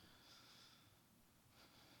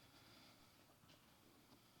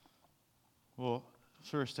Well,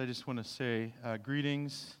 first I just want to say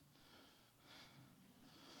greetings.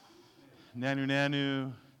 Nanu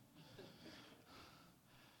Nanu.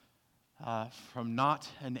 From not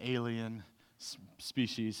an alien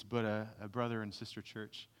species, but a brother and sister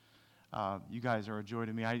church. You guys are a joy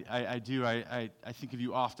to me. I think of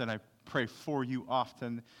you often. I pray for you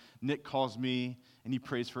often. Nick calls me, and he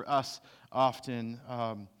prays for us often.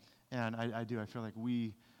 And I do. I feel like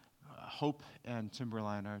we, Hope and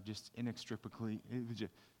Timberline, are just inextricably,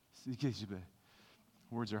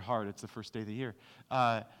 words are hard. It's the first day of the year.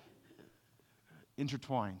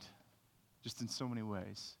 Intertwined, just in so many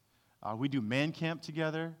ways. We do Man Camp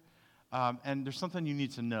together, and there's something you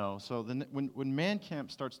need to know. So when Man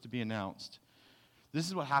Camp starts to be announced, this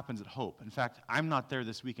is what happens at Hope. In fact, I'm not there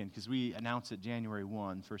this weekend because we announce it January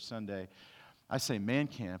 1, first Sunday. I say Man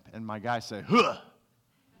Camp, and my guys say, huh!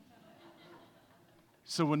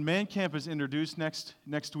 So when Man Camp is introduced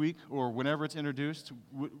next week, or whenever it's introduced,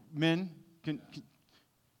 men,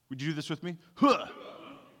 would you do this with me? Huh!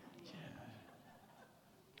 Yeah.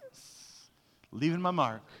 Leaving my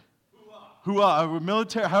mark. Hoo-ah,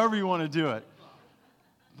 military, however you want to do it.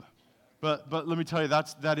 But let me tell you,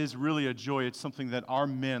 that is really a joy. It's something that our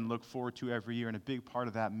men look forward to every year, and a big part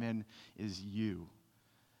of that, men, is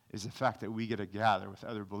the fact that we get to gather with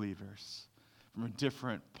other believers from a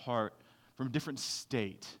different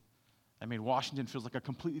state. I mean, Washington feels like a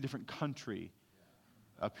completely different country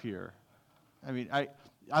up here. I mean, I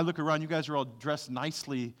look around, you guys are all dressed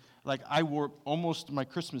nicely. Like, I wore almost my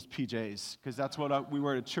Christmas PJs, because that's what we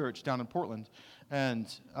wear to church down in Portland. And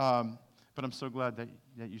but I'm so glad that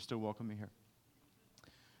you still welcome me here.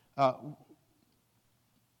 Let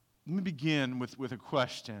me begin with a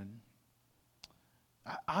question.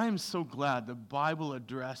 I am so glad the Bible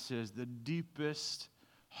addresses the deepest,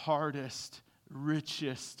 hardest,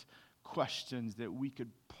 richest questions that we could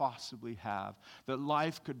possibly have, that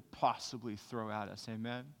life could possibly throw at us. Amen?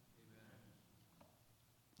 Amen.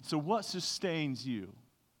 So what sustains you?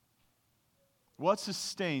 What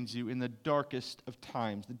sustains you in the darkest of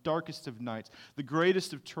times, the darkest of nights, the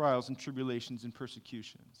greatest of trials and tribulations and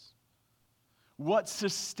persecutions? What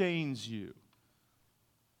sustains you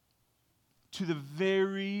to the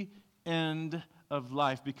very end of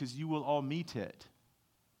life? Because you will all meet it.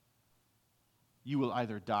 You will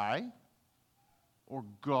either die, or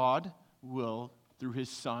God will, through His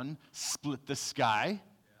Son, split the sky,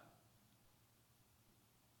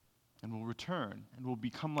 and will return, and will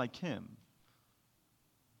become like Him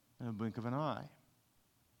in a blink of an eye.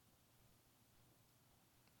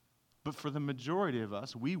 But for the majority of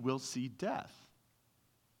us, we will see death.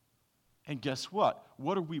 And guess what?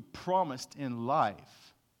 What are we promised in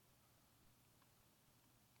life?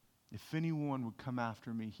 If anyone would come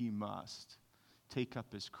after me, he must take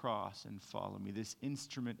up his cross and follow me. This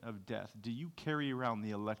instrument of death. Do you carry around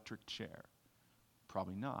the electric chair?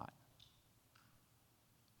 Probably not.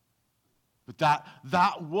 But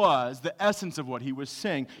that was the essence of what he was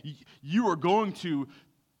saying. You are going to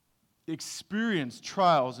experience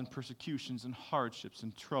trials and persecutions and hardships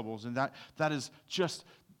and troubles, and that is just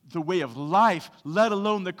the way of life, let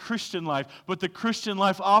alone the Christian life. But the Christian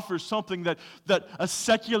life offers something that a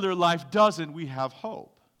secular life doesn't. We have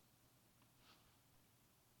hope.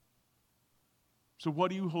 So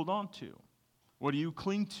what do you hold on to? What do you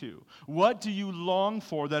cling to? What do you long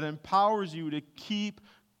for that empowers you to keep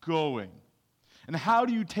going? And how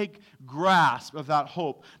do you take grasp of that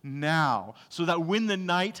hope now, so that when the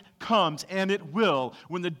night comes, and it will,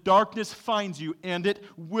 when the darkness finds you, and it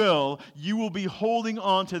will, you will be holding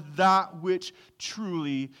on to that which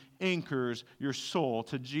truly anchors your soul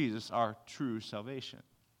to Jesus, our true salvation?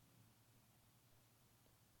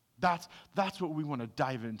 That's what we want to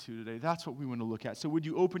dive into today. That's what we want to look at. So would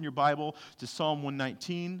you open your Bible to Psalm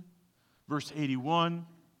 119, verse 81.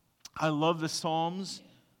 I love the Psalms.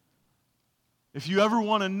 If you ever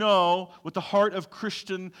want to know what the heart of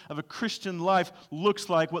a Christian life looks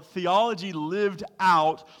like, what theology lived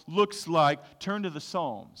out looks like, turn to the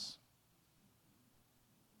Psalms.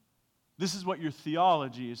 This is what your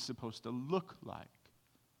theology is supposed to look like.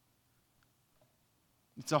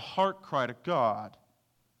 It's a heart cry to God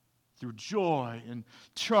through joy and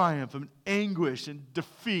triumph and anguish and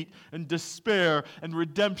defeat and despair and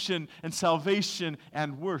redemption and salvation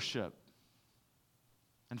and worship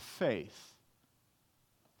and faith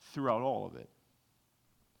throughout all of it.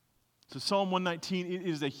 So Psalm 119, it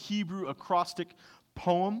is a Hebrew acrostic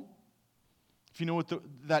poem. If you know what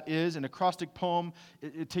that is, an acrostic poem,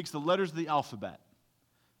 it takes the letters of the alphabet.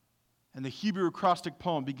 And the Hebrew acrostic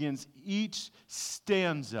poem begins each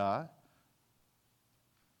stanza.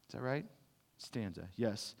 Is that right? Stanza,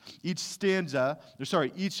 yes. Each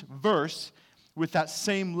verse with that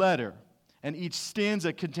same letter. And each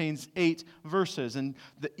stanza contains 8 verses. And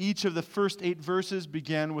each of the first 8 verses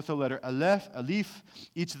began with the letter Aleph, Alif.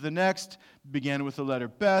 Each of the next began with the letter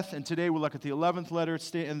Beth. And today we'll look at the 11th letter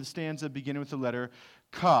in the stanza beginning with the letter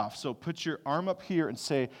Kaf. So put your arm up here and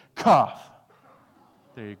say, Kaf.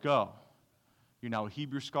 There you go. You're now a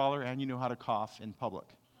Hebrew scholar and you know how to cough in public.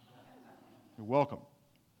 You're welcome.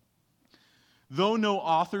 Though no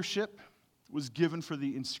authorship was given for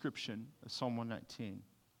the inscription of Psalm 119,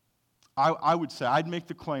 I would say, I'd make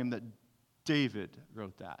the claim that David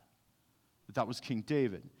wrote that was King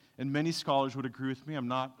David. And many scholars would agree with me. I'm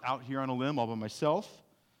not out here on a limb all by myself.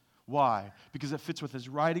 Why? Because it fits with his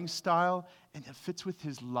writing style and it fits with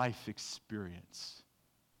his life experience.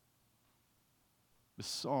 The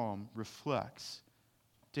psalm reflects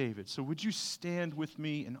David. So would you stand with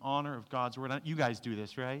me in honor of God's word? You guys do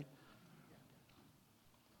this, right?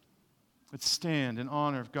 Let's stand in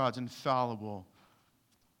honor of God's infallible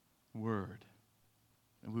word.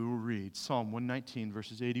 And we will read Psalm 119,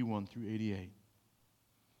 verses 81 through 88.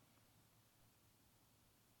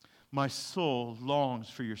 My soul longs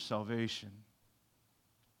for your salvation.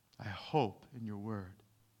 I hope in your word.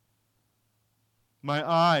 My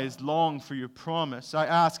eyes long for your promise. I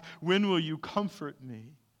ask, when will you comfort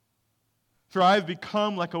me? For I have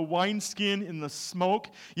become like a wineskin in the smoke,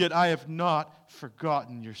 yet I have not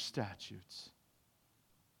forgotten your statutes.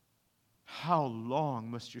 How long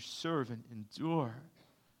must your servant endure?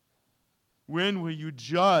 When will you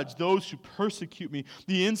judge those who persecute me?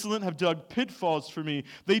 The insolent have dug pitfalls for me.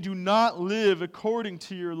 They do not live according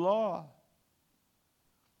to your law.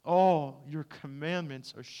 All your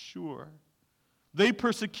commandments are sure. They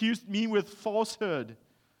persecute me with falsehood.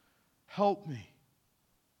 Help me.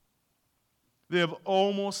 They have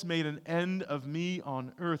almost made an end of me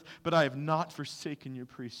on earth, but I have not forsaken your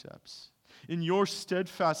precepts. In your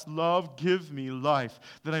steadfast love, give me life,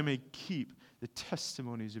 that I may keep the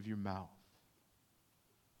testimonies of your mouth.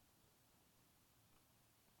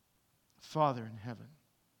 Father in heaven,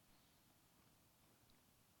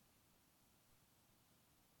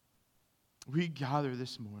 we gather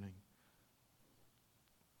this morning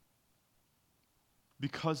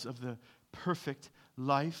because of the perfect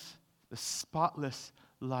life, the spotless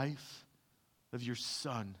life of your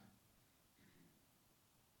Son.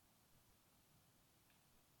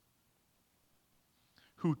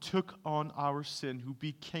 Who took on our sin, who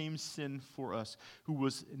became sin for us, who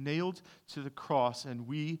was nailed to the cross, and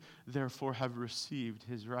we therefore have received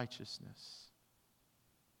his righteousness.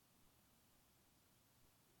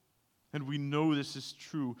 And we know this is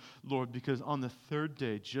true, Lord, because on the third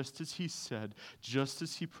day, just as he said, just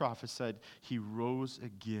as he prophesied, he rose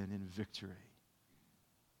again in victory.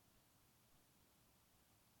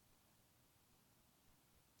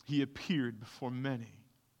 He appeared before many.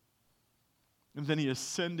 And then he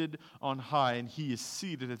ascended on high, and he is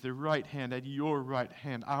seated at the right hand, at your right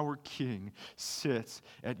hand. Our King sits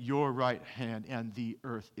at your right hand, and the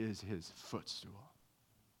earth is his footstool.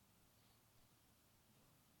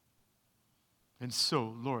 And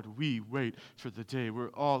so, Lord, we wait for the day where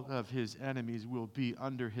all of his enemies will be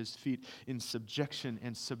under his feet in subjection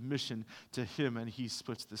and submission to him, and he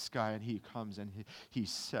splits the sky, and he comes and he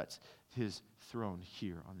sets his throne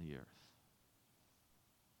here on the earth.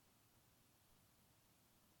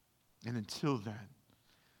 And until then,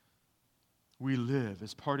 we live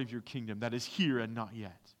as part of your kingdom that is here and not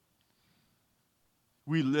yet.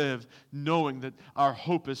 We live knowing that our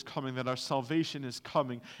hope is coming, that our salvation is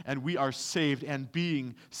coming, and we are saved and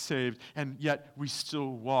being saved, and yet we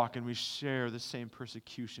still walk and we share the same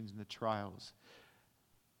persecutions and the trials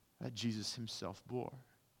that Jesus himself bore.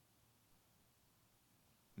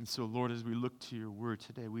 And so, Lord, as we look to your word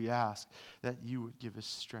today, we ask that you would give us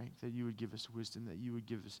strength, that you would give us wisdom, that you would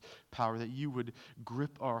give us power, that you would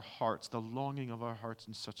grip our hearts, the longing of our hearts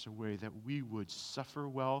in such a way that we would suffer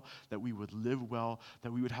well, that we would live well,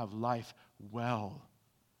 that we would have life well,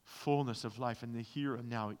 fullness of life in the here and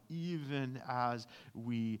now, even as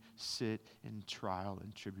we sit in trial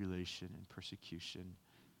and tribulation and persecution.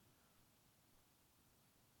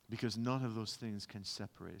 Because none of those things can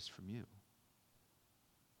separate us from you.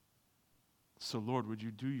 So, Lord, would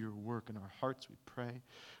you do your work in our hearts, we pray.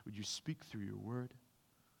 Would you speak through your word?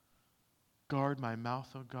 Guard my mouth,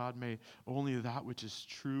 O God. May only that which is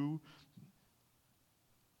true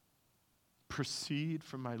proceed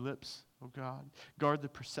from my lips, O God. Guard the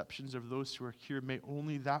perceptions of those who are here. May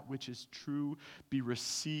only that which is true be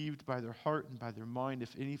received by their heart and by their mind.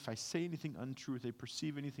 If I say anything untrue, if they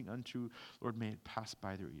perceive anything untrue, Lord, may it pass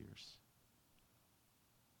by their ears.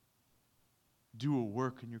 Do a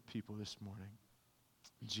work in your people this morning.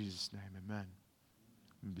 In Jesus' name, amen.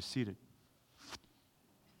 You may be seated.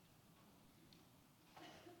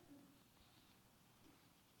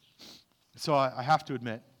 So I have to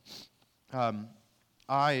admit, I'm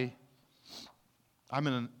in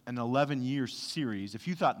an 11-year series. If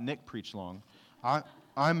you thought Nick preached long,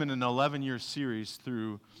 I'm in an 11-year series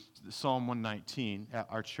through Psalm 119 at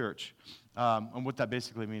our church. And what that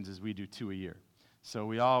basically means is we do 2 a year. So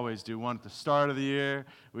we always do one at the start of the year,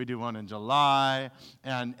 we do one in July,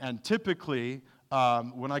 and typically,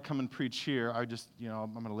 when I come and preach here, I'm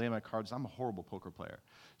going to lay my cards. I'm a horrible poker player.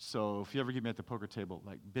 So if you ever get me at the poker table,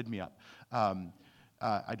 like, bid me up.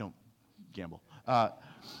 I don't gamble. But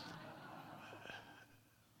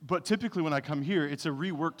typically when I come here, it's a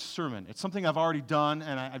reworked sermon. It's something I've already done,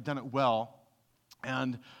 and I've done it well.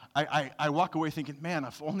 And I walk away thinking, man,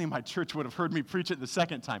 if only my church would have heard me preach it the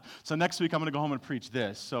second time. So next week, I'm going to go home and preach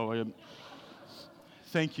this. So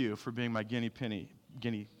thank you for being my guinea.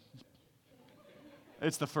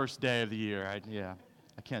 It's the first day of the year. I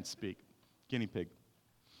can't speak. Guinea pig.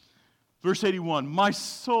 Verse 81, my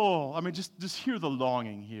soul. Just hear the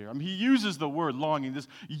longing here. He uses the word longing, this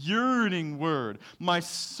yearning word. My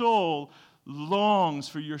soul longs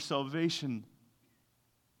for your salvation.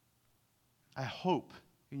 I hope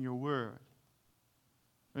in your word.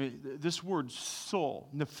 This word soul,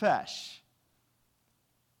 nephesh.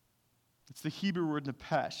 It's the Hebrew word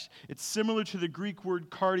nephesh. It's similar to the Greek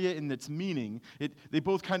word cardia in its meaning. They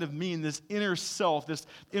both kind of mean this inner self, this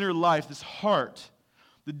inner life, this heart.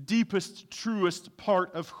 The deepest, truest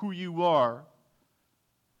part of who you are.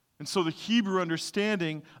 And so the Hebrew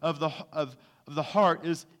understanding of the heart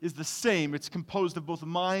is the same. It's composed of both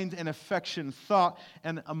mind and affection, thought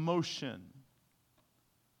and emotion.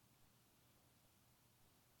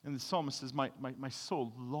 And the psalmist says, my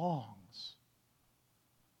soul longs,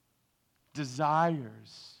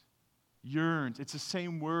 desires, yearns. It's the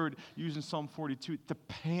same word used in Psalm 42, to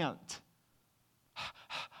pant.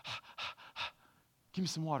 Give me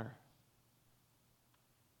some water.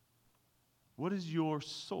 What does your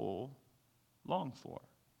soul long for?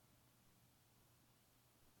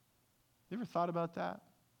 You ever thought about that?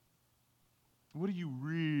 What do you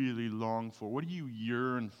really long for? What do you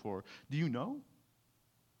yearn for? Do you know?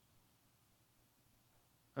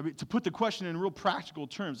 To put the question in real practical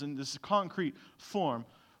terms, in this concrete form,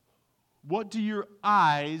 what do your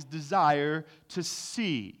eyes desire to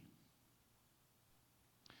see?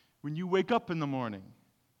 When you wake up in the morning,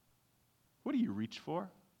 what do you reach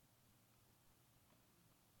for?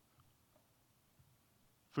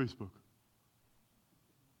 Facebook.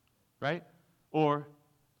 Right? Or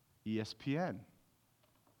ESPN.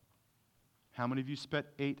 How many of you spent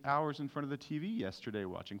 8 hours in front of the TV yesterday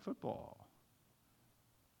watching football?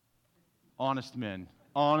 Honest men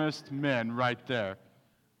right there.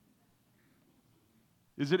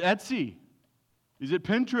 Is it Etsy? Is it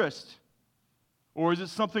Pinterest? Or is it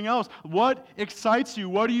something else? What excites you?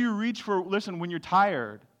 What do you reach for? Listen, when you're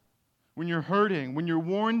tired, when you're hurting, when you're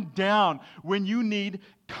worn down, when you need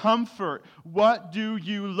comfort, what do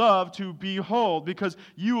you love to behold? Because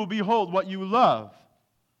you will behold what you love.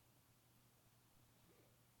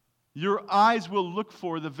 Your eyes will look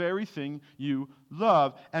for the very thing you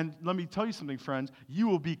love. And let me tell you something, friends. You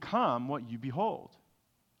will become what you behold.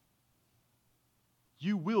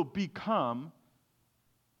 You will become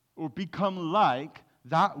or become like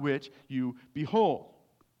that which you behold.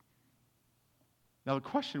 Now the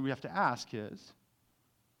question we have to ask is,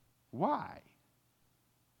 why?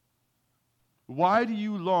 Why do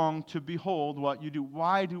you long to behold what you do?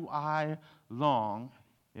 Why do I long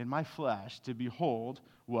in my flesh to behold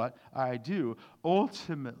what I do?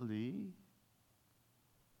 Ultimately,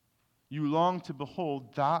 you long to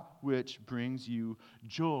behold that which brings you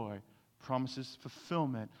joy, promises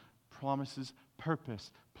fulfillment, promises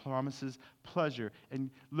purpose, promises pleasure. And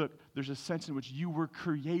look, there's a sense in which you were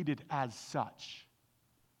created as such.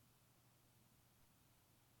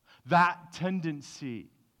 That tendency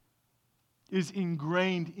is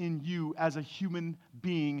ingrained in you as a human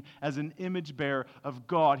being, as an image bearer of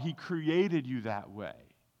God. He created you that way.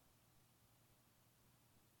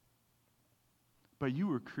 But you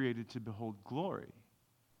were created to behold glory.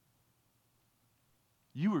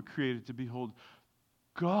 You were created to behold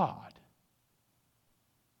God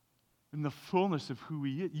in the fullness of who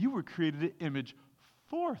He is. You were created to image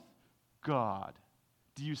forth God.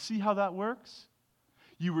 Do you see how that works?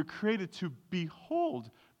 You were created to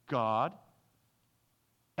behold God,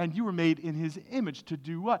 and you were made in His image to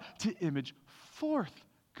do what? To image forth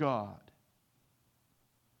God.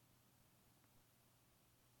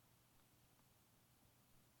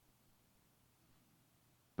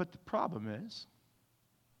 But the problem is,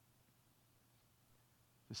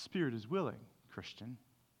 the spirit is willing, Christian,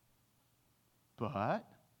 but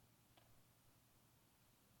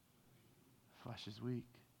flesh is weak.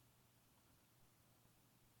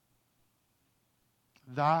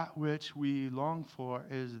 that which we long for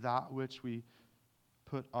is that which we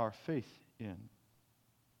put our faith in.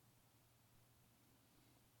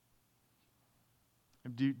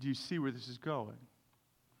 Do you see where this is going?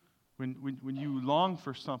 When you long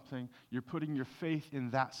for something, you're putting your faith in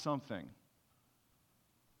that something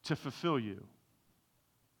to fulfill you.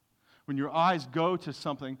 When your eyes go to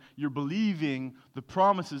something, you're believing the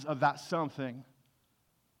promises of that something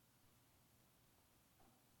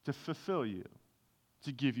to fulfill you,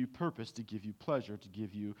 to give you purpose, to give you pleasure, to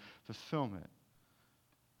give you fulfillment.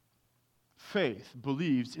 Faith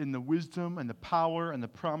believes in the wisdom and the power and the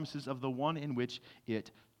promises of the one in which it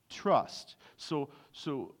trusts. So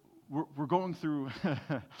we're going through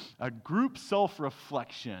a group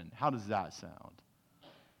self-reflection. How does that sound?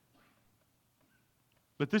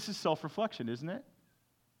 But this is self-reflection, isn't it?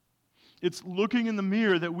 It's looking in the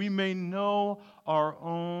mirror that we may know our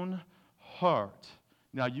own heart.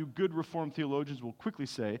 Now, you good Reformed theologians will quickly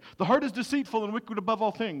say, the heart is deceitful and wicked above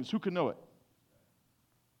all things. Who can know it?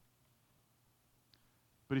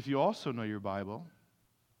 But if you also know your Bible,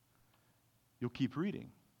 you'll keep reading.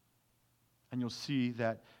 And you'll see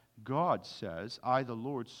that God says, I, the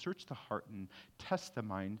Lord, search the heart and test the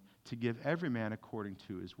mind to give every man according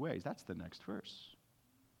to his ways. That's the next verse.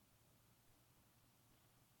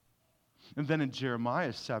 And then in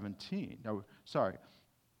Jeremiah 17,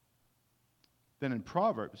 then in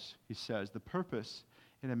Proverbs, he says, the purpose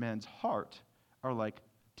in a man's heart are like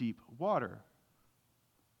deep water,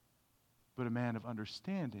 but a man of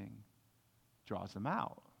understanding draws them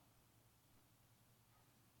out.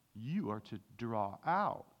 You are to draw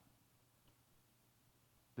out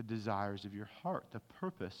the desires of your heart, the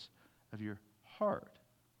purpose of your heart.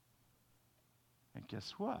 And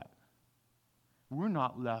guess what? We're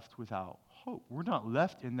not left without hope. We're not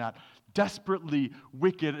left in that desperately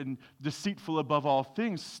wicked and deceitful above all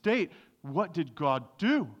things state. What did God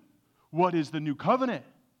do? What is the new covenant?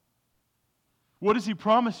 What does he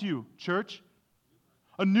promise you, church?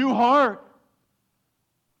 A new heart.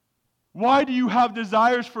 Why do you have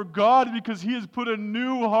desires for God? Because he has put a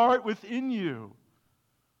new heart within you.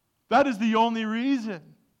 That is the only reason.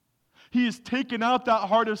 He has taken out that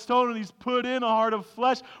heart of stone and he's put in a heart of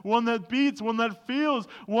flesh, one that beats, one that feels,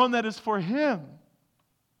 one that is for him.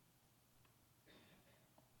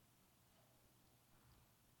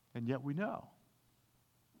 And yet we know.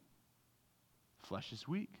 Flesh is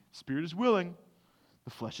weak. Spirit is willing.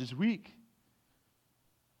 The flesh is weak.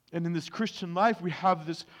 And in this Christian life, we have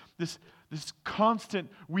this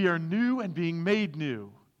constant, we are new and being made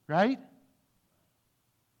new, right?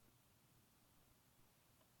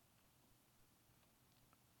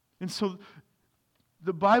 And so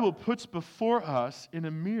the Bible puts before us in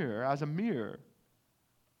a mirror, as a mirror,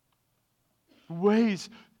 ways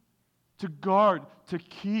to guard, to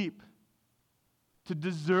keep, to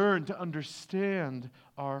discern, to understand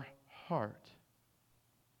our heart.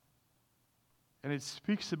 And it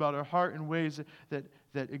speaks about our heart in ways that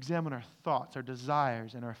examine our thoughts, our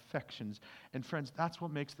desires, and our affections. And friends, that's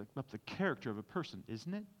what makes up the character of a person,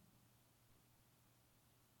 isn't it?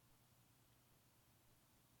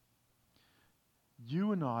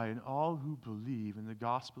 You and I and all who believe in the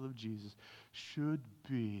gospel of Jesus should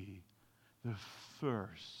be the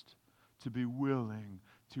first to be willing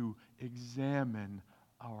to examine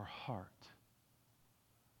our heart.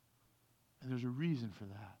 And there's a reason for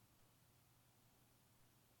that.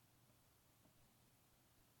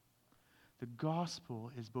 The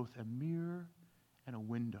gospel is both a mirror and a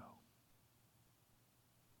window.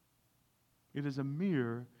 It is a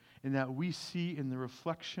mirror in that we see in the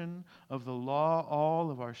reflection of the law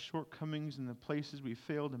all of our shortcomings and the places we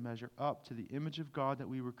fail to measure up to the image of God that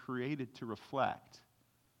we were created to reflect.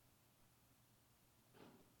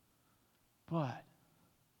 But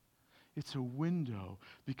it's a window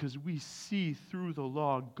because we see through the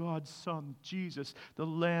law God's Son, Jesus, the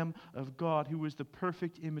Lamb of God, who was the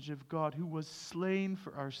perfect image of God, who was slain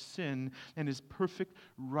for our sin, and his perfect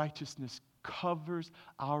righteousness covers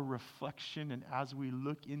our reflection. And as we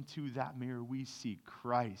look into that mirror, we see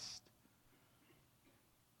Christ.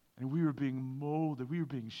 And we were being molded, we were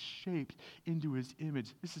being shaped into his image.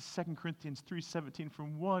 This is 2 Corinthians 3:17,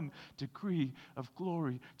 from one degree of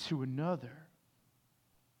glory to another.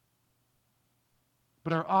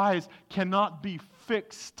 But our eyes cannot be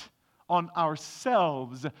fixed on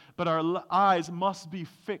ourselves, but our eyes must be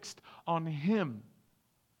fixed on him.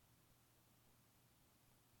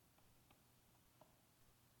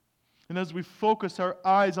 And as we focus our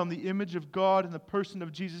eyes on the image of God and the person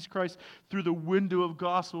of Jesus Christ through the window of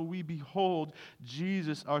gospel, we behold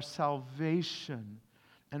Jesus, our salvation,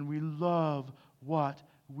 and we love what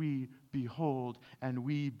we behold, and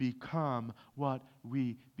we become what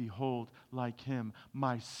we behold like him.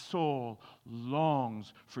 My soul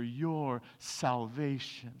longs for your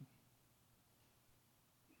salvation.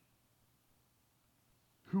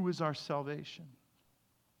 Who is our salvation?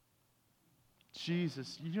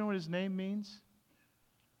 Jesus. You know what his name means?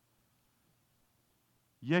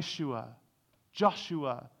 Yeshua,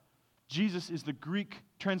 Joshua. Jesus is the Greek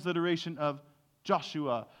transliteration of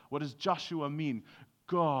Joshua. What does Joshua mean?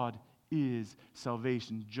 God is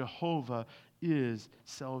salvation. Jehovah is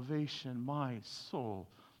salvation. My soul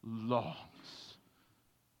longs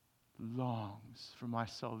for my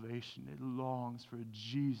salvation. It longs for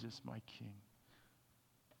Jesus, my King.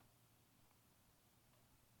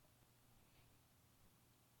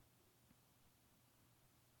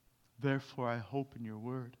 Therefore, I hope in your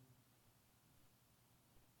word.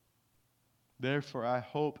 Therefore, I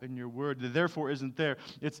hope in your word. The therefore isn't there.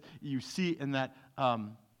 It's, you see in that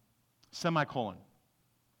semicolon.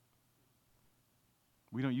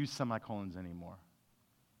 We don't use semicolons anymore.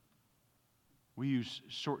 We use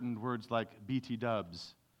shortened words like BT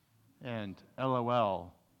dubs and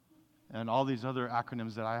LOL and all these other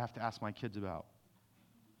acronyms that I have to ask my kids about.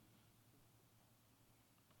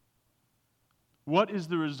 What is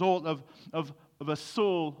the result of a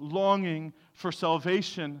soul longing for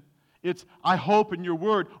salvation? It's, I hope in your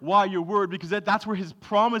word. Why your word? Because that's where his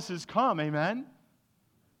promises come, amen?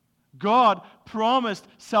 God promised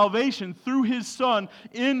salvation through his Son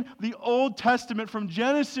in the Old Testament from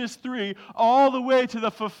Genesis 3 all the way to the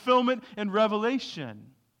fulfillment in Revelation.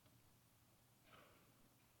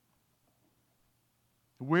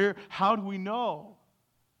 How do we know?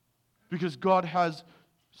 Because God has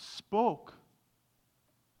spoke.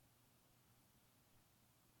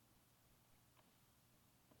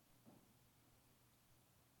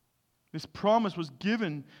 This promise was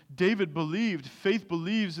given. David believed. Faith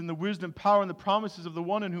believes in the wisdom, power, and the promises of the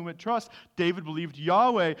one in whom it trusts. David believed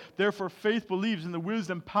Yahweh. Therefore, faith believes in the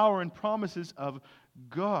wisdom, power, and promises of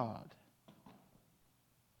God.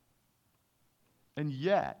 And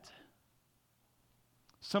yet,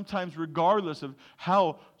 sometimes regardless of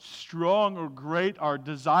how strong or great our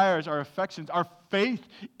desires, our affections, our faith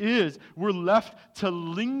is, we're left to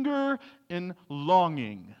linger in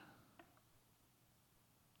longing.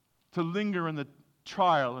 To linger in the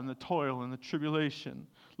trial and the toil and the tribulation.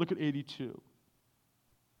 Look at 82.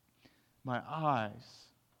 My eyes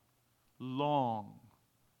long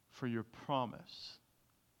for your promise.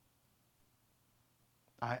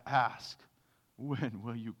 I ask, when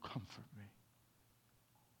will you comfort me?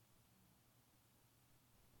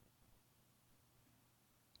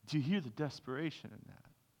 Do you hear the desperation in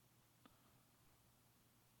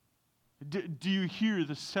that? Do you hear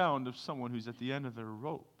the sound of someone who's at the end of their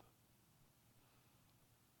rope?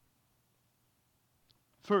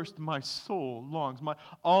 First, my soul longs,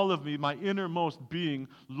 all of me, my innermost being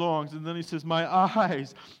longs. And then he says, my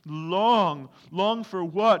eyes long. Long for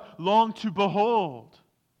what? Long to behold.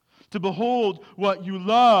 To behold what you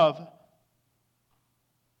love.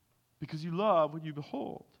 Because you love what you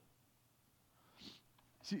behold.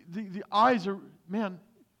 See, the eyes are, man,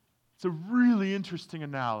 it's a really interesting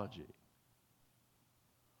analogy.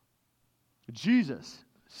 Jesus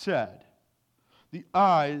said, the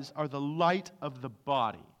eyes are the light of the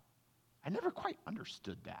body. I never quite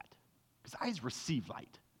understood that. Because eyes receive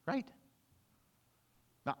light, right?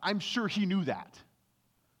 Now, I'm sure he knew that.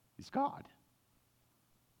 He's God.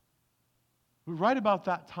 But right about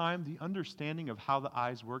that time, the understanding of how the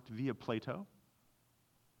eyes worked via Plato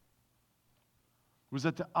was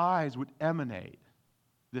that the eyes would emanate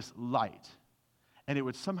this light. And it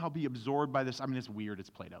would somehow be absorbed by this. I mean, it's weird. It's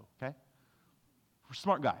Plato, okay? We're a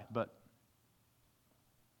smart guy, but...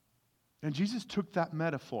 And Jesus took that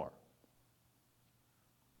metaphor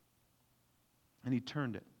and he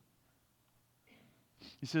turned it.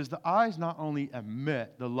 He says, the eyes not only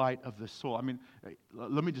emit the light of the soul. I mean,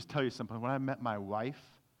 let me just tell you something. When I met my wife,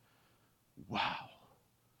 wow,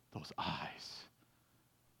 those eyes.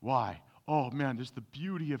 Why? Oh man, just the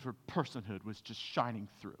beauty of her personhood was just shining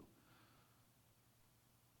through.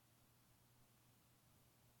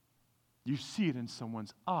 You see it in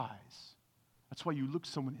someone's eyes. That's why you look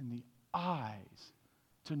someone in the eyes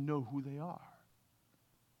to know who they are.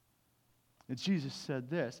 And Jesus said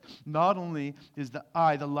this, not only is the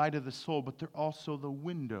eye the light of the soul, but they're also the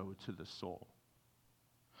window to the soul.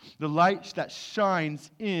 The light that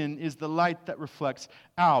shines in is the light that reflects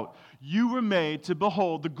out. You were made to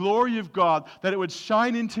behold the glory of God, that it would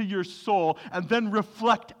shine into your soul and then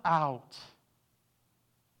reflect out.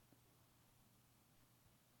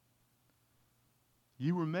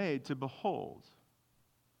 You were made to behold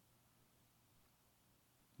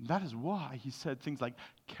That is why he said things like,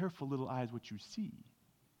 careful little eyes what you see.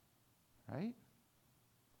 Right?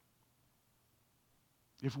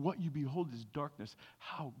 If what you behold is darkness,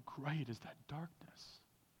 how great is that darkness?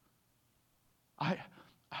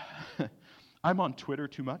 I'm on Twitter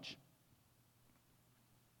too much.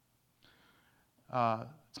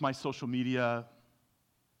 It's my social media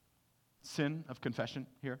sin of confession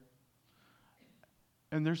here.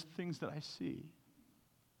 And there's things that I see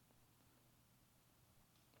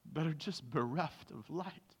that are just bereft of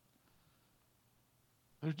light.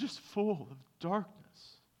 They're just full of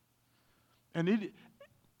darkness. And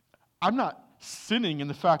I'm not sinning in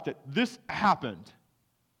the fact that this happened.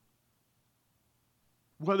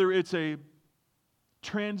 Whether it's a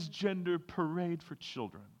transgender parade for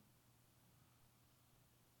children,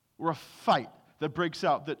 or a fight that breaks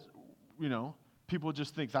out that, people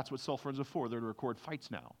just think that's what cell phones are for. They're to record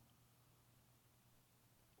fights now.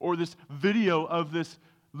 Or this video of this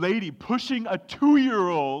lady pushing a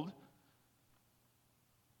 2-year-old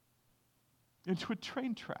into a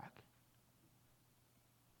train track.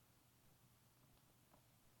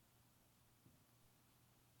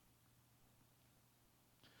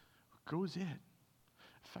 What goes in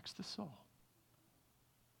affects the soul.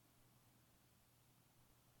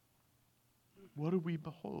 What do we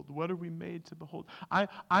behold? What are we made to behold?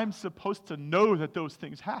 I'm supposed to know that those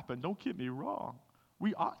things happen. Don't get me wrong.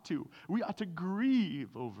 We ought to. We ought to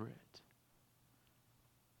grieve over it.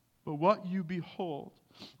 But what you behold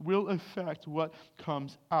will affect what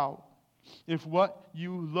comes out. If what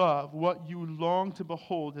you love, what you long to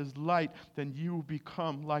behold is light, then you will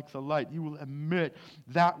become like the light. You will emit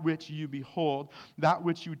that which you behold, that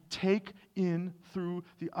which you take in through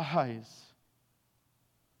the eyes.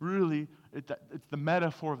 Really, it's the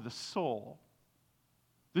metaphor of the soul.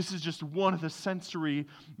 This is just one of the sensory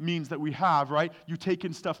means that we have, right? You take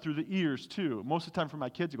in stuff through the ears, too. Most of the time for my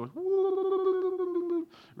kids, it goes,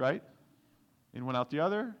 right? In one out the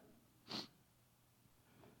other.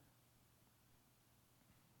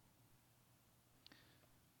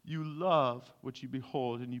 You love what you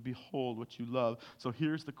behold, and you behold what you love. So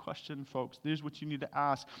here's the question, folks. Here's what you need to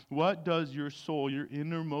ask. What does your soul, your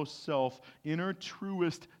innermost self, inner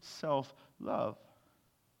truest self love?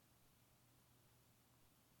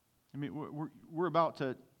 I mean, we're about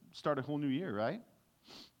to start a whole new year, right?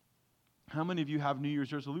 How many of you have New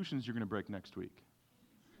Year's resolutions you're going to break next week?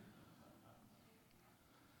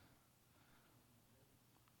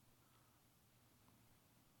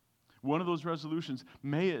 One of those resolutions,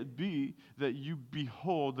 may it be that you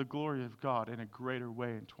behold the glory of God in a greater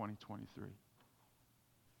way in 2023.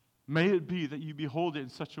 May it be that you behold it in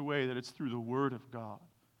such a way that it's through the Word of God.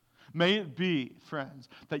 May it be, friends,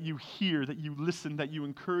 that you hear, that you listen, that you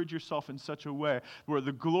encourage yourself in such a way where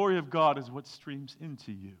the glory of God is what streams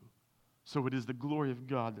into you. So it is the glory of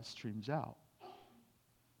God that streams out.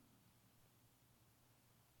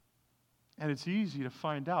 And it's easy to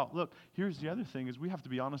find out. Look, here's the other thing is we have to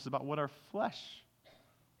be honest about what our flesh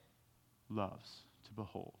loves to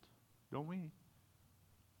behold, don't we?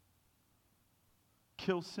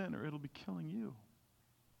 Kill sin or it'll be killing you.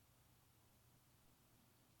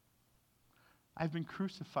 I've been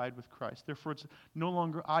crucified with Christ. Therefore, it's no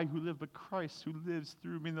longer I who live, but Christ who lives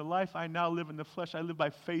through me. In the life I now live in the flesh, I live by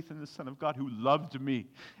faith in the Son of God who loved me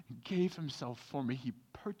and gave himself for me. He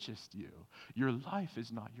purchased you. Your life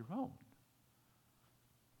is not your own.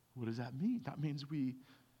 What does that mean? That means we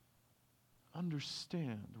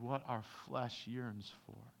understand what our flesh yearns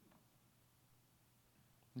for.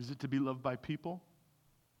 Is it to be loved by people?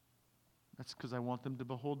 That's because I want them to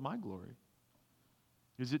behold my glory.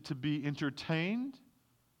 Is it to be entertained?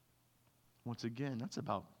 Once again, that's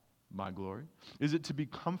about my glory. Is it to be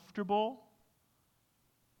comfortable?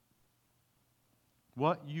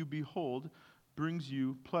 What you behold brings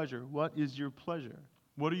you pleasure. What is your pleasure?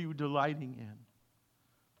 What are you delighting in?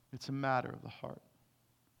 It's a matter of the heart.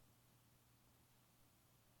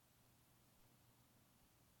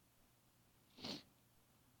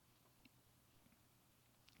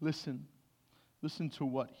 Listen to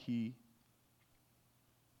what he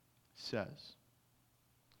says.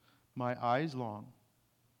 My eyes long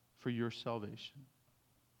for your salvation.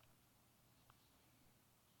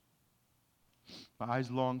 My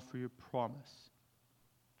eyes long for your promise.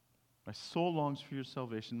 My soul longs for your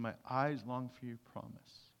salvation. My eyes long for your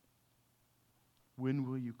promise. When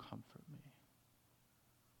will you comfort me?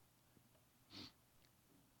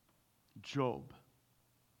 Job,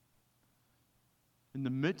 in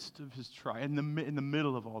the midst of his trial, in the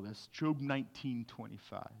middle of all this, Job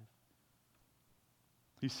 19:25,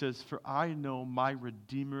 he says, "For I know my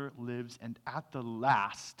Redeemer lives, and at the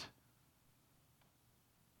last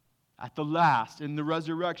At the last, in the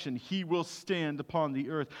resurrection, he will stand upon the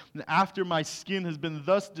earth. And after my skin has been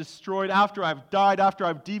thus destroyed, after I've died, after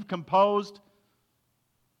I've decomposed,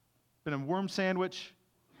 been a worm sandwich,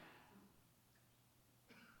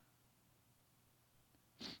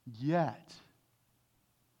 yet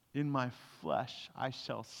in my flesh I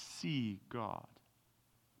shall see God,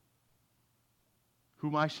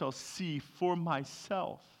 whom I shall see for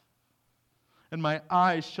myself, and my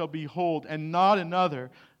eyes shall behold, and not another.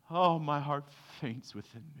 Oh, my heart faints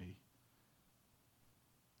within me.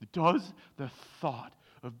 Does the thought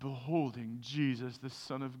of beholding Jesus, the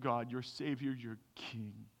Son of God, your Savior, your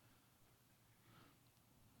King,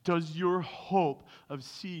 does your hope of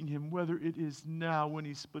seeing him, whether it is now when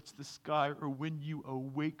he splits the sky or when you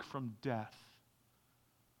awake from death,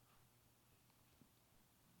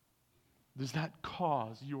 does that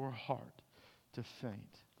cause your heart to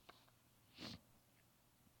faint?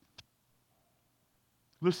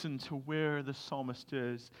 Listen to where the psalmist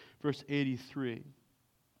is, verse 83.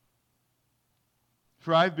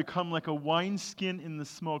 For I have become like a wineskin in the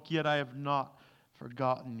smoke, yet I have not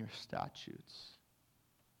forgotten your statutes.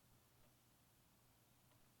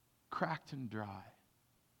 Cracked and dry.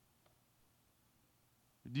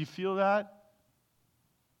 Do you feel that?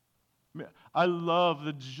 I love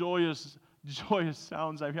the joyous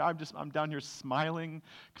sounds I hear. I'm down here smiling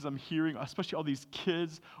because I'm hearing, especially all these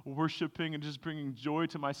kids worshiping and just bringing joy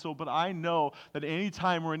to my soul. But I know that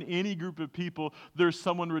anytime we're in any group of people, there's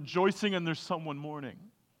someone rejoicing and there's someone mourning.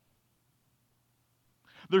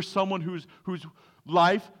 There's someone whose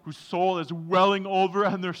life, whose soul is welling over,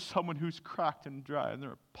 and there's someone who's cracked and dry, and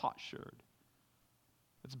they're potsherd.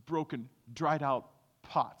 It's broken, dried out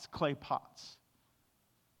pots, clay pots.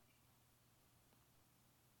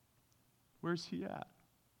 Where's he at?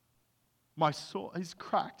 My soul, he's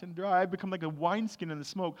cracked and dry. I've become like a wineskin in the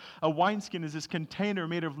smoke. A wineskin is this container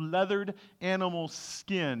made of leathered animal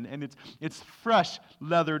skin, and it's fresh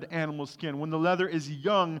leathered animal skin. When the leather is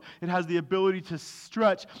young, it has the ability to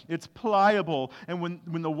stretch. It's pliable, and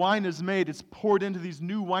when the wine is made, it's poured into these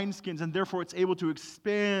new wineskins, and therefore it's able to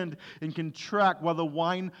expand and contract while the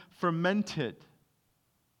wine fermented.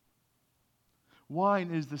 Wine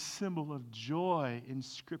is the symbol of joy in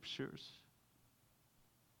Scriptures.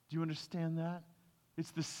 Do you understand that?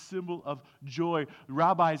 It's the symbol of joy.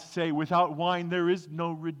 Rabbis say, without wine, there is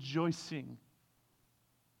no rejoicing.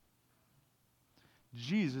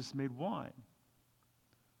 Jesus made wine.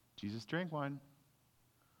 Jesus drank wine.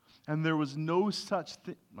 And there was no such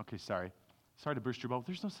thing. Okay, sorry to burst your bubble.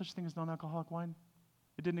 There's no such thing as non-alcoholic wine.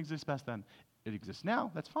 It didn't exist back then. It exists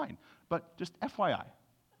now. That's fine. But just FYI.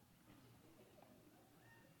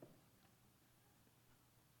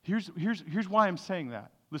 Here's why I'm saying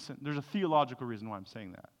that. Listen, there's a theological reason why I'm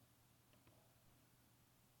saying that.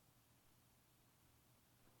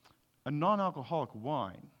 A non-alcoholic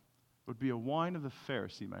wine would be a wine of the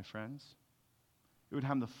Pharisee, my friends. It would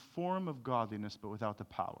have the form of godliness, but without the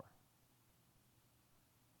power.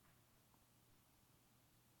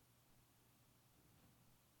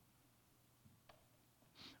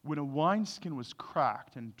 When a wineskin was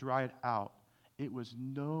cracked and dried out, it was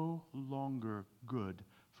no longer good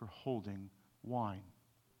for holding wine.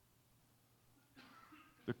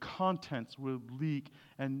 The contents would leak,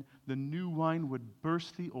 and the new wine would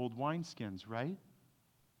burst the old wineskins, right?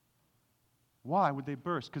 Why would they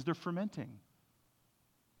burst? Because they're fermenting.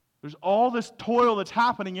 There's all this toil that's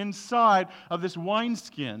happening inside of this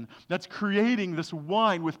wineskin that's creating this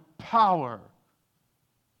wine with power.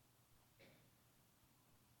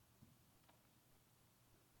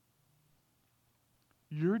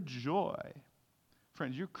 Your joy,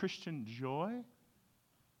 friends, your Christian joy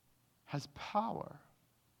has power.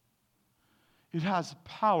 It has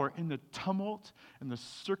power in the tumult, in the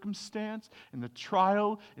circumstance, in the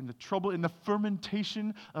trial, in the trouble, in the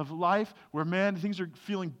fermentation of life, where, man, things are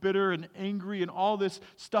feeling bitter and angry and all this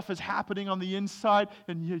stuff is happening on the inside,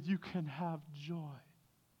 and yet you can have joy.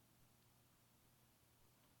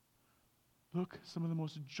 Look, some of the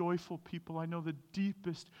most joyful people I know, the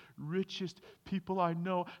deepest, richest people I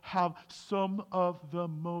know, have some of the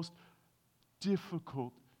most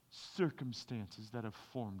difficult circumstances that have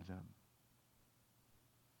formed them.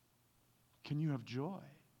 Can you have joy?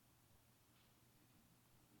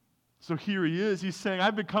 So here he is. He's saying,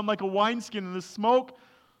 I've become like a wineskin in the smoke.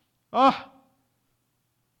 I'm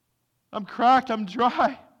cracked. I'm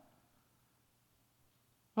dry.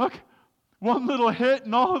 Look, one little hit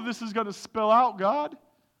and all of this is going to spill out, God.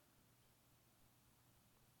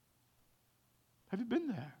 Have you been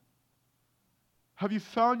there? Have you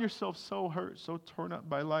found yourself so hurt, so torn up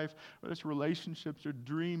by life, whether it's relationships or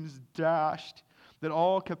dreams dashed, that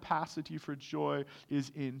all capacity for joy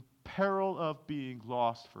is in peril of being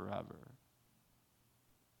lost forever.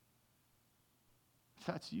 If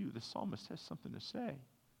that's you, the psalmist has something to say.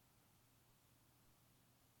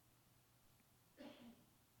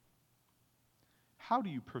 How do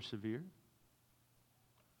you persevere?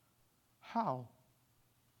 How?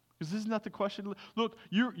 Because isn't that the question? Look,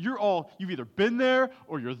 you've either been there,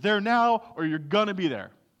 or you're there now, or you're gonna be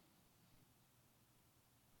there.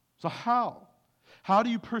 So how? How do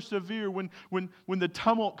you persevere when the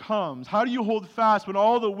tumult comes? How do you hold fast when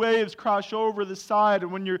all the waves crash over the side,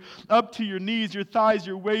 and when you're up to your knees, your thighs,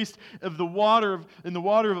 your waist in the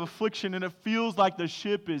water of affliction, and it feels like the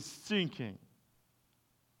ship is sinking?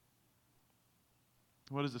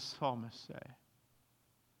 What does the psalmist say?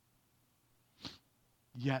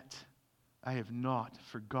 Yet I have not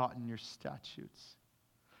forgotten your statutes.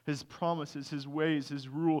 His promises, His ways, His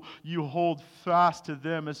rule, you hold fast to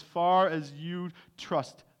them as far as you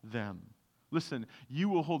trust them. Listen, you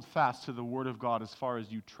will hold fast to the Word of God as far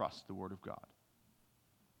as you trust the Word of God.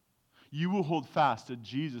 You will hold fast to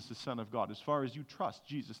Jesus, the Son of God, as far as you trust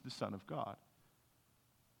Jesus, the Son of God.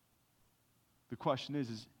 The question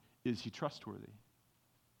is He trustworthy?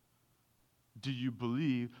 Do you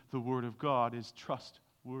believe the Word of God is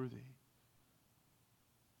trustworthy?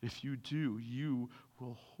 If you do, you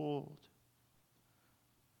will hold.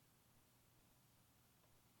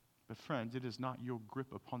 But friends, it is not your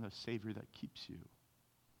grip upon the Savior that keeps you.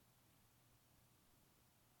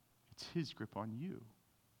 It's His grip on you.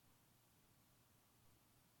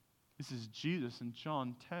 This is Jesus in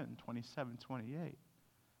John 10, 27, 28.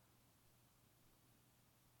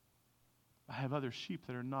 I have other sheep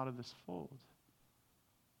that are not of this fold.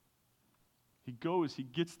 He goes, He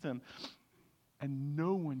gets them, and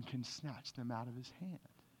no one can snatch them out of His hand.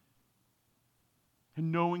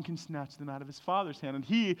 And no one can snatch them out of His Father's hand. And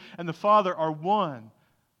He and the Father are one.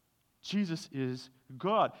 Jesus is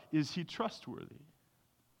God. Is He trustworthy?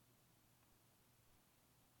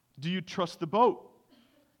 Do you trust the boat?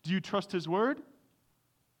 Do you trust His word?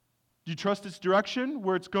 Do you trust its direction,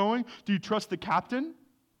 where it's going? Do you trust the captain?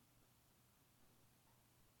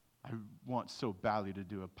 I want so badly to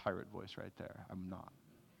do a pirate voice right there. I'm not.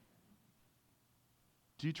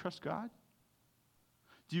 Do you trust God?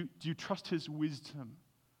 Do you trust His wisdom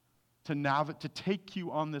to take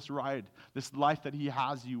you on this ride, this life that He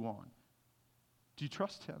has you on? Do you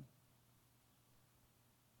trust Him?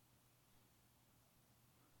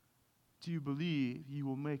 Do you believe you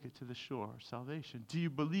will make it to the shore of salvation? Do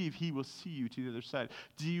you believe He will see you to the other side?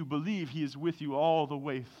 Do you believe He is with you all the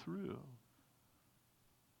way through?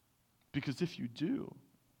 Because if you do,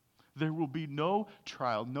 there will be no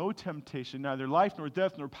trial, no temptation, neither life nor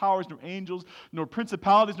death, nor powers, nor angels, nor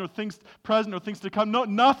principalities, nor things present, nor things to come. No,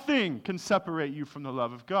 nothing can separate you from the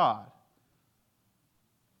love of God.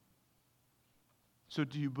 So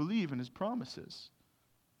do you believe in His promises?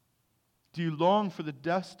 Do you long for the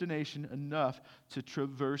destination enough to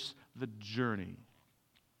traverse the journey?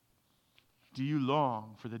 Do you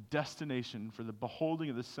long for the destination, for the beholding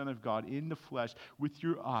of the Son of God in the flesh with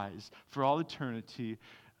your eyes for all eternity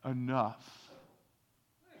enough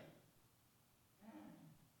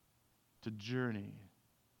to journey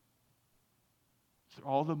through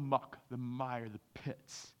all the muck, the mire, the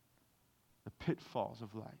pits, the pitfalls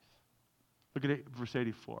of life? Look at verse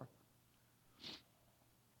 84.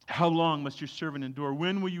 How long must your servant endure?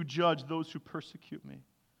 When will you judge those who persecute me?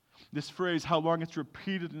 This phrase, how long, it's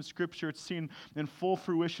repeated in Scripture. It's seen in full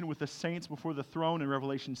fruition with the saints before the throne in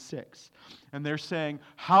Revelation 6. And they're saying,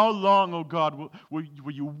 how long, O God, will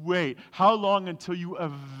you wait? How long until you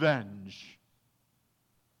avenge?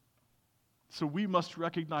 So we must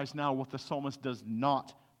recognize now what the psalmist does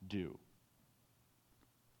not do.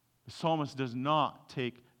 The psalmist does not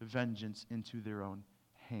take vengeance into their own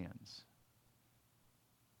hands.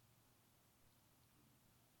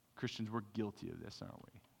 Christians, we're guilty of this, aren't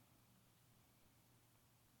we?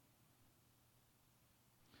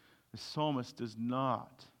 The psalmist does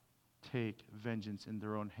not take vengeance in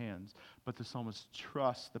their own hands, but the psalmist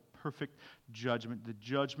trusts the perfect judgment, the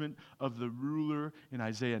judgment of the ruler in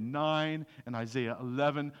Isaiah 9 and Isaiah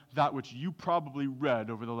 11, that which you probably read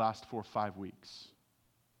over the last 4 or 5 weeks.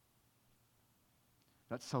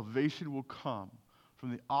 That salvation will come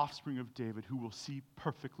from the offspring of David, who will see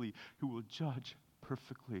perfectly, who will judge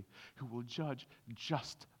perfectly, who will judge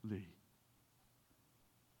justly.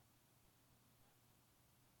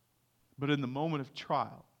 But in the moment of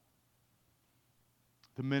trial,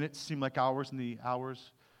 the minutes seem like hours and the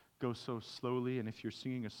hours go so slowly, and if you're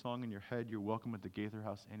singing a song in your head, you're welcome at the Gaither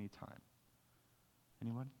House anytime.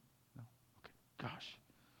 Anyone? No? Okay. Gosh.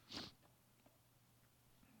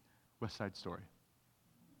 West Side Story.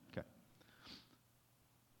 Okay.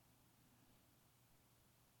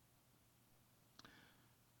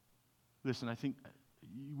 Listen, I think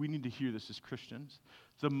we need to hear this as Christians.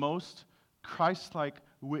 The most Christ-like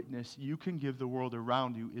witness you can give the world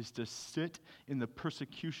around you is to sit in the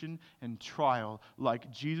persecution and trial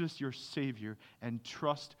like Jesus, your Savior, and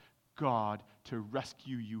trust God to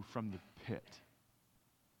rescue you from the pit.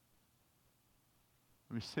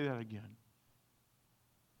 Let me say that again.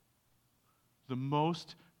 The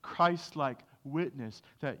most Christ-like witness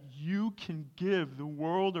that you can give the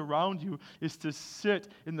world around you is to sit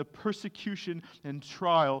in the persecution and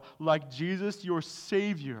trial like Jesus, your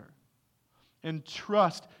Savior, and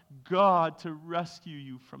trust God to rescue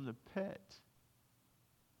you from the pit.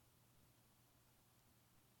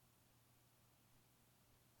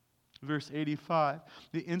 Verse 85,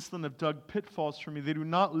 the insolent have dug pitfalls for me. They do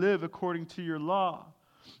not live according to your law.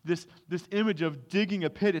 This image of digging a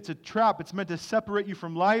pit, it's a trap. It's meant to separate you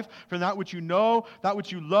from life, from that which you know, that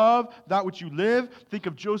which you love, that which you live. Think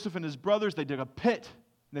of Joseph and his brothers. They dug a pit,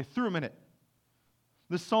 and they threw him in it.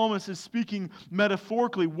 The psalmist is speaking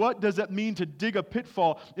metaphorically. What does it mean to dig a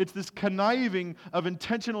pitfall? It's this conniving of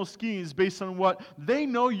intentional schemes based on what they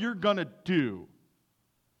know you're going to do.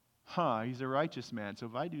 He's a righteous man, so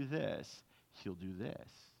if I do this, he'll do this.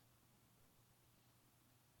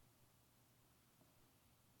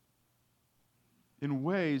 In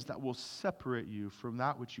ways that will separate you from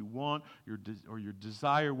that which you want or your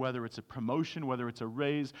desire, whether it's a promotion, whether it's a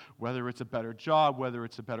raise, whether it's a better job, whether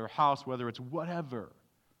it's a better house, whether it's whatever.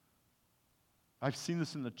 I've seen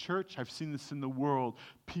this in the church. I've seen this in the world.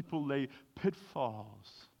 People lay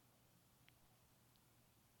pitfalls.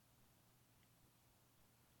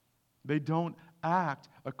 They don't act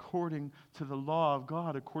according to the law of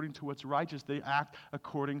God, according to what's righteous. They act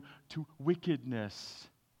according to wickedness.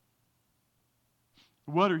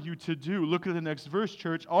 What are you to do? Look at the next verse,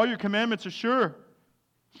 church. All your commandments are sure.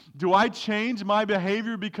 Do I change my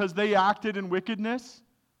behavior because they acted in wickedness?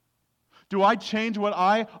 Do I change what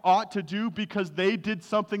I ought to do because they did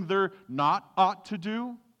something they're not ought to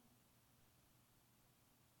do?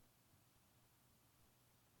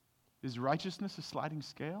 Is righteousness a sliding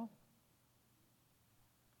scale?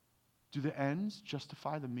 Do the ends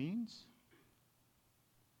justify the means?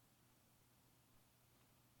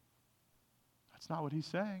 That's not what he's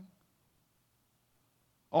saying.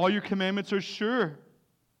 All your commandments are sure.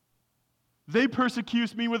 They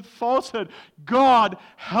persecute me with falsehood. God,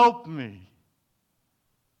 help me.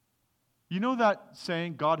 You know that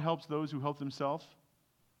saying, God helps those who help themselves?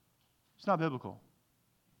 It's not biblical.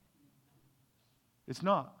 It's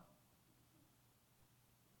not.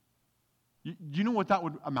 You know what that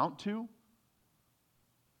would amount to?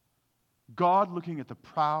 God looking at the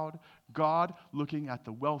proud, God looking at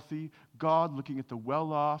the wealthy, God looking at the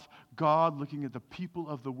well-off, God looking at the people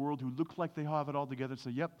of the world who look like they have it all together and say,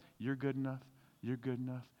 yep, you're good enough, you're good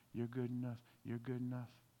enough, you're good enough, you're good enough.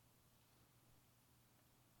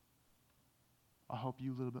 I'll help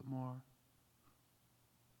you a little bit more.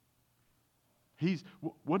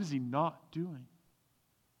 What is he not doing?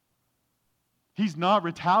 He's not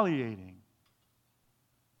retaliating.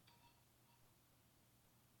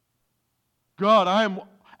 God, I am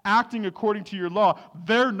acting according to your law.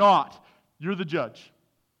 They're not. You're the judge.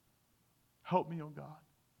 Help me, oh God.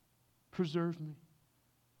 Preserve me.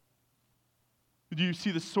 Do you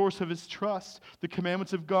see the source of his trust? The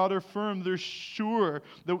commandments of God are firm. They're sure.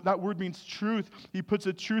 That word means truth. He puts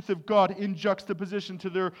the truth of God in juxtaposition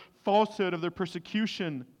to their falsehood of their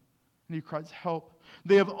persecution. And he cries, help.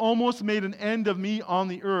 They have almost made an end of me on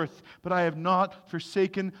the earth, but I have not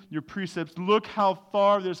forsaken your precepts. Look how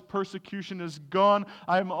far this persecution has gone.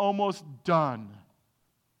 I am almost done.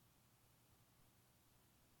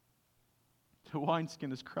 The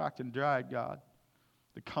wineskin is cracked and dried, God.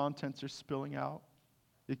 The contents are spilling out.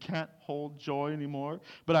 It can't hold joy anymore,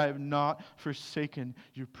 but I have not forsaken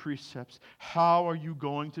your precepts. How are you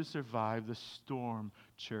going to survive the storm,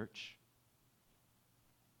 church?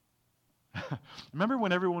 Remember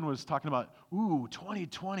when everyone was talking about,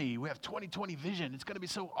 2020, we have 2020 vision. It's going to be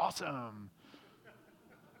so awesome.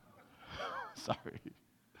 Sorry.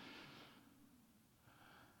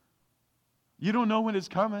 You don't know when it's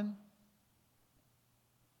coming.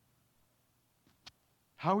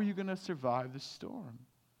 How are you going to survive the storm?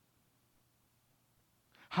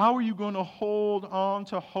 How are you going to hold on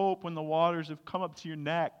to hope when the waters have come up to your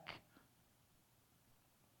neck?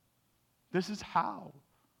 This is how.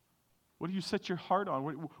 What do you set your heart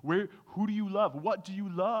on? Who do you love? What do you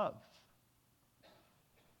love?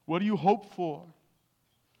 What do you hope for?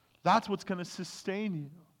 That's what's going to sustain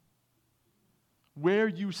you. Where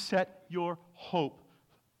you set your hope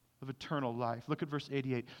of eternal life. Look at verse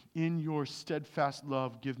 88. In your steadfast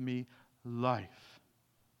love, give me life.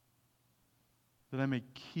 that I may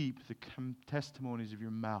keep the testimonies of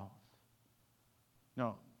your mouth.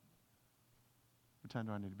 No. What time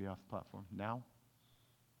do I need to be off the platform? Now?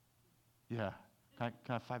 Yeah. Can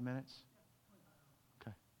I have 5 minutes?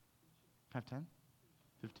 Okay. Can I have 10?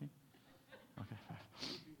 15? Okay,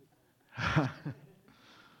 5.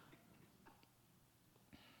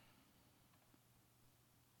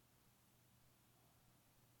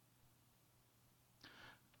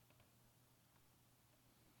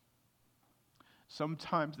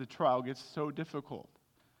 Sometimes the trial gets so difficult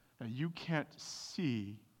that you can't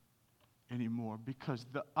see anymore because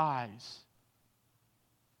the eyes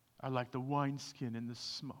are like the wineskin in the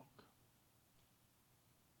smoke.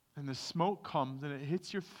 And the smoke comes and it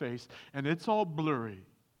hits your face and it's all blurry.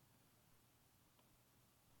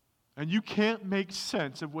 And you can't make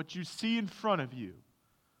sense of what you see in front of you.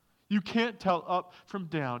 You can't tell up from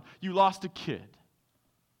down. You lost a kid.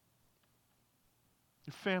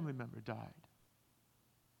 Your family member died.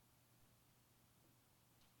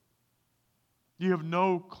 You have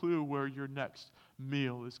no clue where your next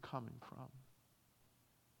meal is coming from.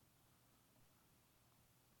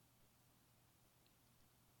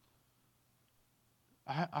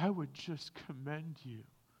 I would just commend you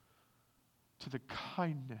to the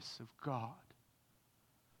kindness of God.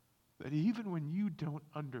 That even when you don't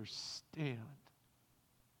understand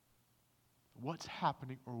what's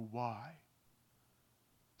happening or why,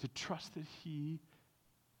 to trust that He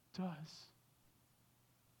does.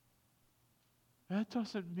 That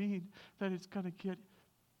doesn't mean that it's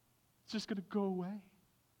just going to go away.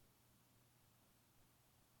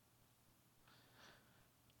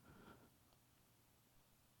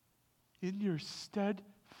 In your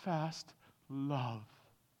steadfast love,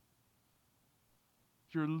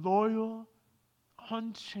 your loyal,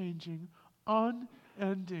 unchanging,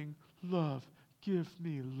 unending love, give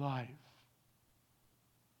me life.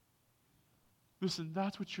 Listen,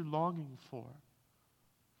 that's what you're longing for.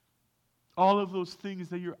 All of those things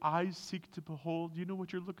that your eyes seek to behold, you know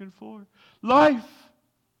what you're looking for? Life!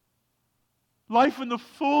 Life in the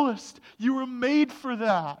fullest. You were made for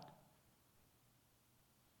that.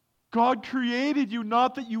 God created you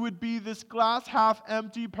not that you would be this glass half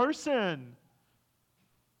empty person,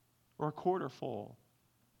 or a quarter full,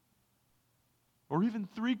 or even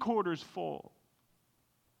 3/4 full.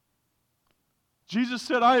 Jesus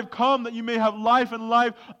said, I have come that you may have life and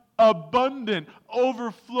life abundant,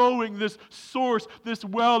 overflowing, this source, this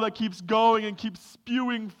well that keeps going and keeps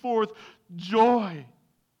spewing forth joy.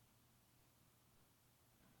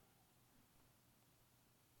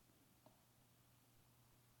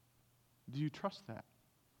 Do you trust that?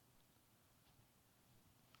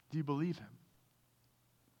 Do you believe Him?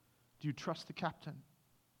 Do you trust the captain?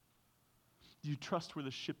 Do you trust where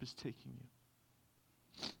the ship is taking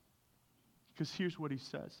you? Because here's what He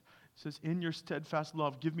says. He says, in your steadfast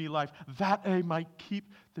love, give me life, that I might keep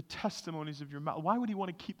the testimonies of your mouth. Why would He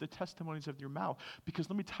want to keep the testimonies of your mouth? Because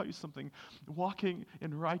let me tell you something. Walking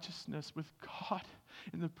in righteousness with God,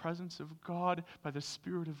 in the presence of God, by the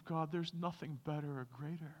Spirit of God, there's nothing better or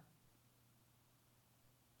greater.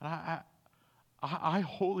 And I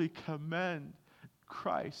wholly commend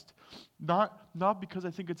Christ, not because I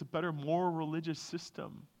think it's a better, more religious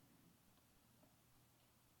system,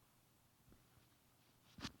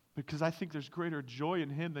 because I think there's greater joy in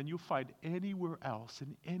Him than you'll find anywhere else,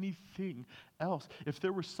 in anything else. If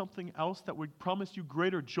there was something else that would promise you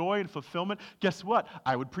greater joy and fulfillment, guess what?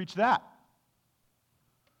 I would preach that.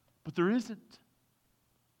 But there isn't.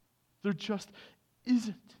 There just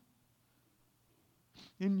isn't.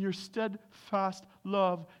 In your steadfast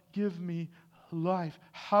love, give me life.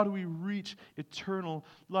 How do we reach eternal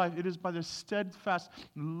life? It is by the steadfast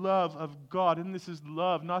love of God. And this is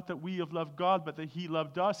love, not that we have loved God, but that He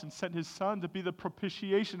loved us and sent His Son to be the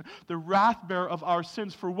propitiation, the wrath bearer of our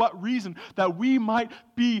sins. For what reason? That we might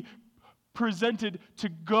be presented to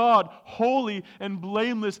God, holy and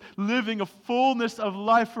blameless, living a fullness of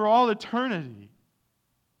life for all eternity.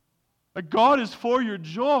 That God is for your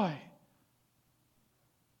joy.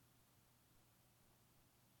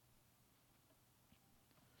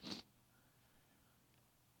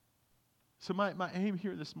 So my aim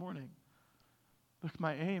here this morning, look,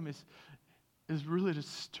 my aim is really to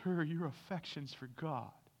stir your affections for God.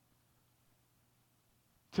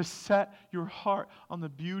 To set your heart on the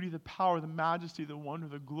beauty, the power, the majesty, the wonder,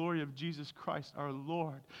 the glory of Jesus Christ our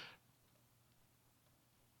Lord.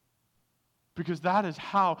 Because that is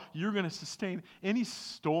how you're going to sustain any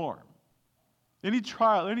storm, any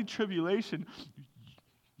trial, any tribulation.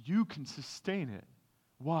 You can sustain it.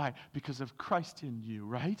 Why? Because of Christ in you,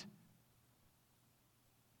 right?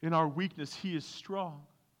 In our weakness, He is strong.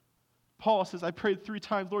 Paul says, I prayed 3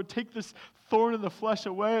 times, Lord, take this thorn in the flesh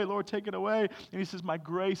away. Lord, take it away. And he says, my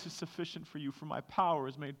grace is sufficient for you, for my power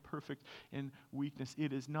is made perfect in weakness.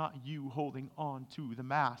 It is not you holding on to the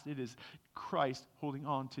mast. It is Christ holding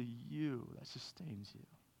on to you that sustains you.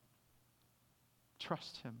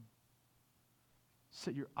 Trust him.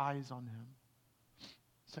 Set your eyes on him.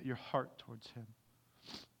 Set your heart towards him.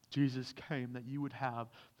 Jesus came that you would have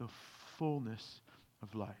the fullness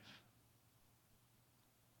of life.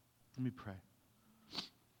 Let me pray.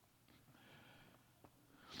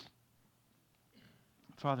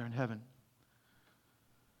 Father in heaven,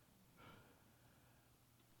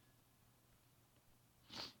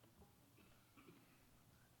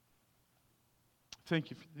 thank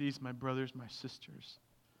you for these, my brothers, my sisters.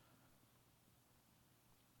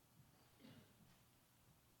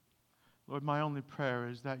 Lord, my only prayer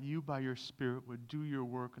is that you, by your Spirit, would do your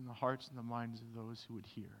work in the hearts and the minds of those who would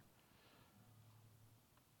hear.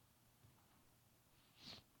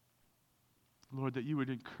 Lord, that you would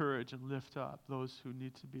encourage and lift up those who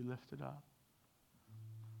need to be lifted up.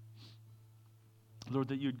 Lord,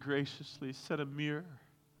 that you'd graciously set a mirror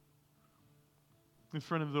in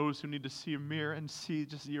front of those who need to see a mirror and see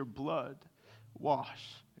just your blood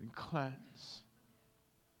wash and cleanse.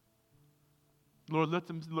 Lord, let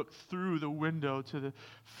them look through the window to the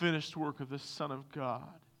finished work of the Son of God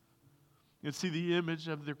and see the image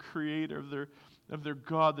of their Creator, of their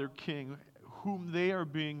God, their King, whom they are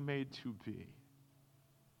being made to be.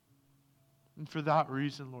 And for that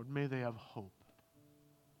reason, Lord, may they have hope.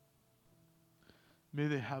 May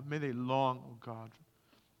they long, oh God,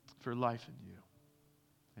 for life in you.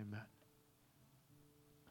 Amen.